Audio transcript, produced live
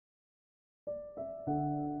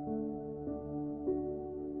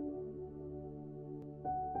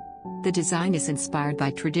The design is inspired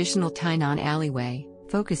by traditional Tainan alleyway,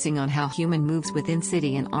 focusing on how human moves within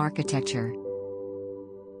city and architecture.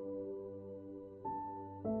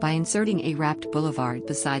 By inserting a wrapped boulevard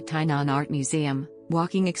beside Tainan Art Museum,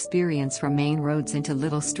 walking experience from main roads into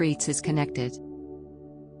little streets is connected.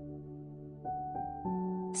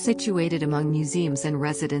 Situated among museums and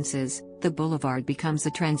residences, the boulevard becomes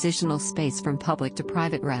a transitional space from public to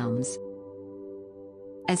private realms.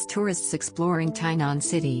 As tourists exploring Tainan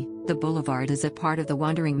City, the boulevard is a part of the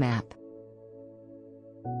wandering map.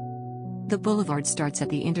 The boulevard starts at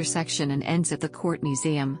the intersection and ends at the Court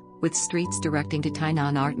Museum, with streets directing to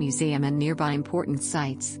Tainan Art Museum and nearby important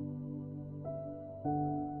sites.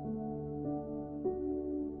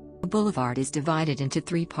 The boulevard is divided into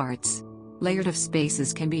 3 parts. Layered of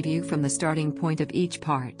spaces can be viewed from the starting point of each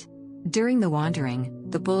part. During the wandering,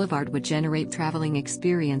 the boulevard would generate traveling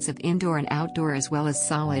experience of indoor and outdoor as well as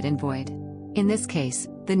solid and void. In this case,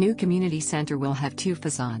 the new community center will have 2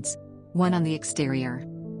 facades. One on the exterior,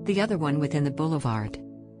 the other one within the boulevard.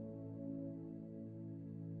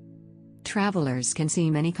 Travelers can see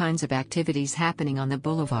many kinds of activities happening on the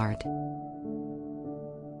boulevard.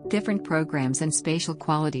 Different programs and spatial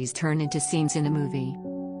qualities turn into scenes in a movie.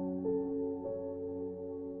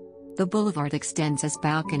 The boulevard extends as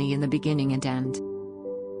balcony in the beginning and end.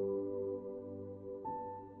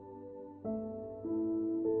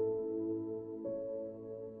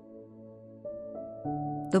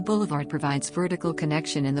 The boulevard provides vertical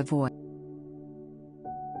connection in the void.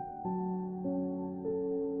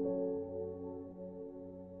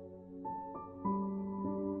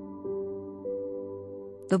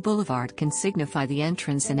 The boulevard can signify the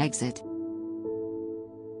entrance and exit.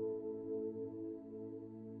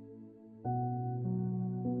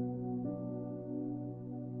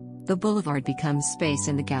 The boulevard becomes space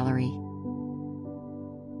in the gallery.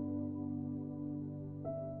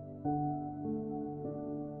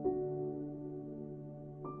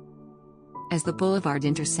 As the boulevard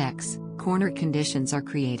intersects, corner conditions are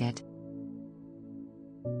created.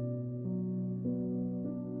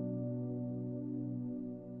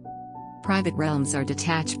 Private realms are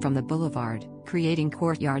detached from the boulevard, creating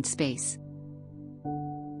courtyard space.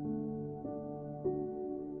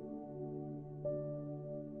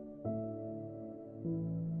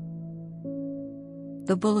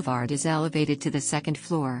 The boulevard is elevated to the 2nd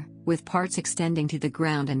floor, with parts extending to the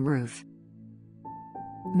ground and roof.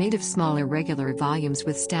 Made of small irregular volumes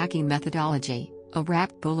with stacking methodology, a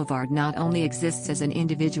wrapped boulevard not only exists as an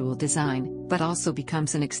individual design, but also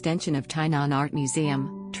becomes an extension of Tainan Art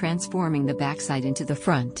Museum, transforming the backside into the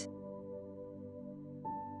front.